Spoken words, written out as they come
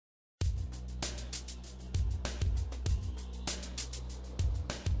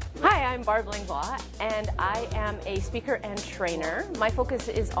Hi, I'm Barb Langlois, and I am a speaker and trainer. My focus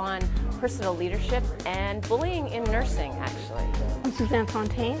is on personal leadership and bullying in nursing, actually. I'm Suzanne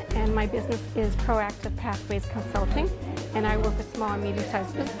and my business is Proactive Pathways Consulting, and I work with small and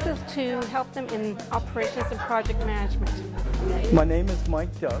medium-sized businesses to help them in operations and project management. My name is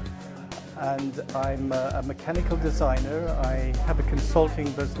Mike Duff, and I'm a mechanical designer. I have a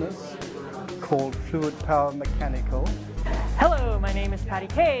consulting business called Fluid Power Mechanical. Hello, my name is Patty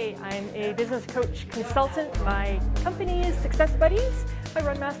Kay. I'm a business coach consultant. My company is Success Buddies. I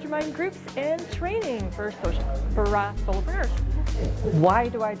run mastermind groups and training for solopreneurs. Why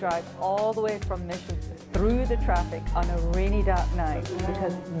do I drive all the way from Mission through the traffic on a rainy dark night?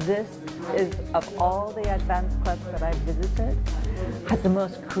 Because this is, of all the advanced clubs that I've visited, has the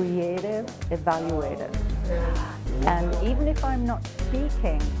most creative evaluators. And even if I'm not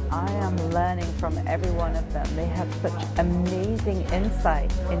speaking, I am learning from every one of them. They have such amazing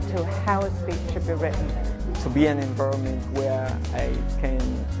insight into how a speech should be written. To be an environment where I can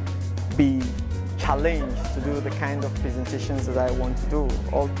be challenged to do the kind of presentations that I want to do.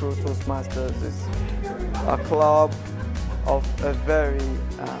 All Pro Toastmasters is a club of a very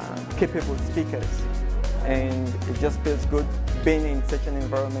capable speakers, and it just feels good being in such an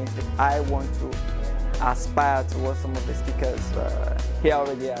environment that I want to aspire to what some of the speakers here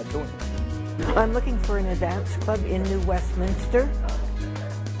already are doing. I'm looking for an advanced club in New Westminster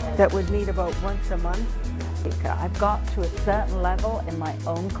that would meet about once a month. I've got to a certain level in my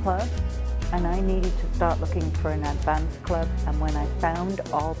own club, and I needed to start looking for an advanced club, and when I found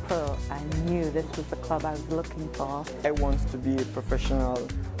All Pro, I knew this was the club I was looking for. I want to be a professional,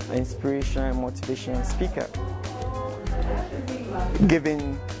 inspirational and motivational speaker,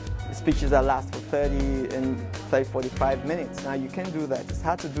 giving speeches that last for 30 and 45 minutes. Now you can do that. It's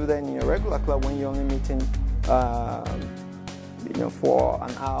hard to do that in your regular club when you're only meeting for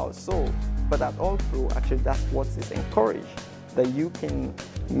an hour or so. But at All Pro, actually that's what is encouraged, that you can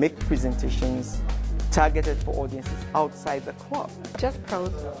make presentations targeted for audiences outside the club. Just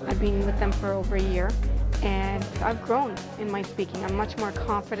Pros, I've been with them for over a year, and I've grown in my speaking. I'm much more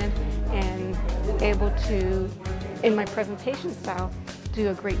confident and able to, in my presentation style, do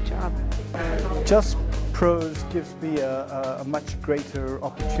a great job. Just Pros gives me a much greater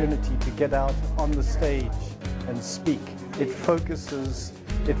opportunity to get out on the stage and speak. It focuses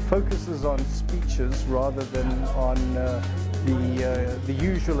on speeches rather than on the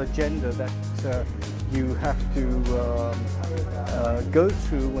usual agenda that you have to go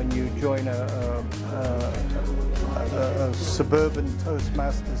through when you join a suburban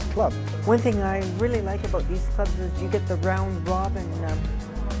Toastmasters club. One thing I really like about these clubs is you get the round robin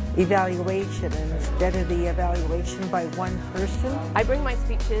evaluation instead of the evaluation by one person. I bring my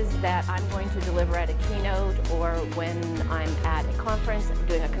speeches that I'm going to deliver at a keynote, or when I'm at a conference,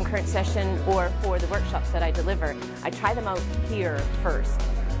 doing a concurrent session, or for the workshops that I deliver. I try them out here first.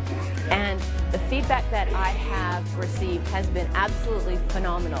 And the feedback that I have received has been absolutely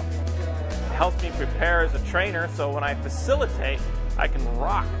phenomenal. It helps me prepare as a trainer, so when I facilitate, I can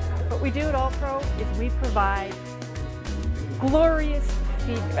rock. What we do at All Pro is we provide glorious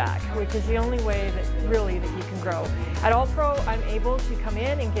feedback, which is the only way that you can grow. At All Pro, I'm able to come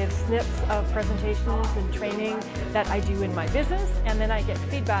in and give snips of presentations and training that I do in my business, and then I get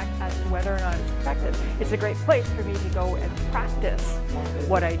feedback as to whether or not it's effective. It's a great place for me to go and practice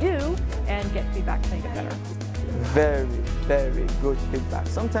what I do and get feedback to make it better. Very, very good feedback.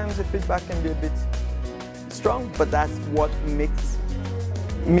 Sometimes the feedback can be a bit strong, but that's what makes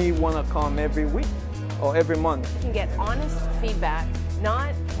me want to come every week or every month. You can get honest feedback,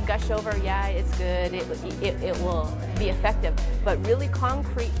 not gush over, yeah, it's good, it will be effective, but really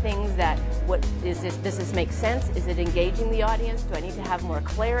concrete things that, does this make sense? Is it engaging the audience? Do I need to have more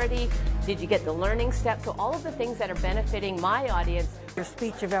clarity? Did you get the learning steps? So all of the things that are benefiting my audience. Your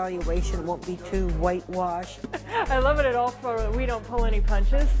speech evaluation won't be too whitewashed. I love it at All Pro. We don't pull any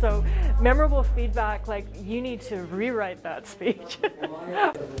punches, so memorable feedback like you need to rewrite that speech.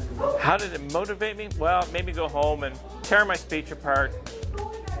 How did it motivate me? Well, it made me go home and tear my speech apart,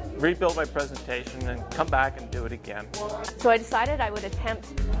 rebuild my presentation, and come back and do it again. So I decided I would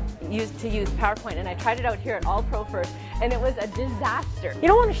attempt to use PowerPoint, and I tried it out here at All Pro first, and it was a disaster. You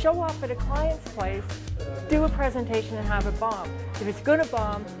don't want to show off at a client's place, do a presentation and have it bomb. If it's going to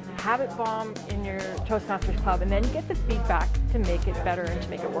bomb, have it bomb in your Toastmasters club, and then get the feedback to make it better and to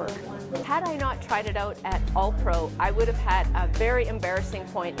make it work. Had I not tried it out at All Pro, I would have had a very embarrassing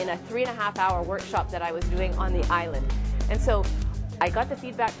point in a 3.5-hour workshop that I was doing on the island. And so I got the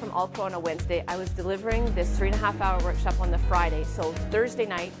feedback from All Pro on a Wednesday. I was delivering this 3.5-hour workshop on the Friday. So Thursday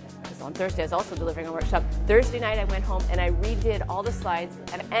night, because on Thursday I was also delivering a workshop. Thursday night I went home and I redid all the slides,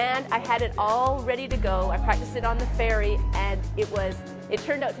 and I had it all ready to go. I practiced it on the ferry, and it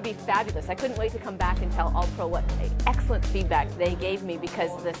turned out to be fabulous. I couldn't wait to come back and tell All Pro what excellent feedback they gave me,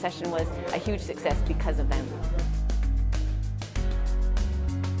 because the session was a huge success because of them.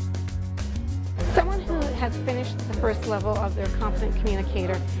 Someone who has finished the first level of their Confident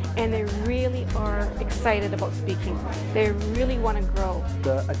Communicator and they really are excited about speaking, they really want to grow.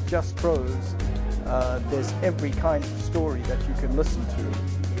 At Just Pros, there's every kind of story that you can listen to,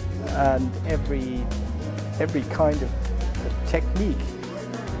 and every kind of technique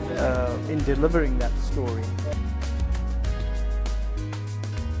in delivering that story.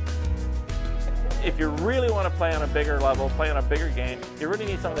 If you really want to play on a bigger level, play on a bigger game, you really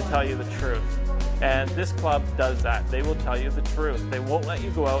need someone to tell you the truth. And this club does that. They will tell you the truth. They won't let you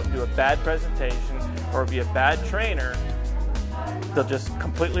go out and do a bad presentation or be a bad trainer. They'll just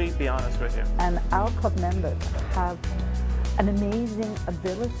completely be honest with you. And our club members have an amazing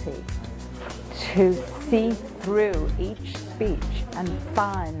ability to see through each speech and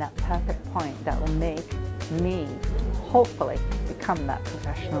find that perfect point that will make me, hopefully, become that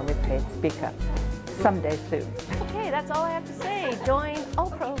professionally paid speaker someday soon. Okay, that's all I have to say. Join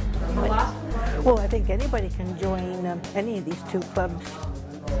All Pro. Well, I think anybody can join any of these two clubs.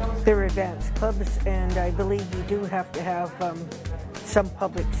 They're advanced clubs, and I believe you do have to have some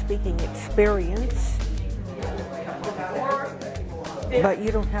public speaking experience. But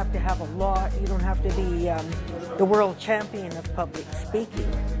you don't have to have a lot. You don't have to be the world champion of public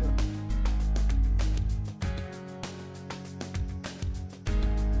speaking.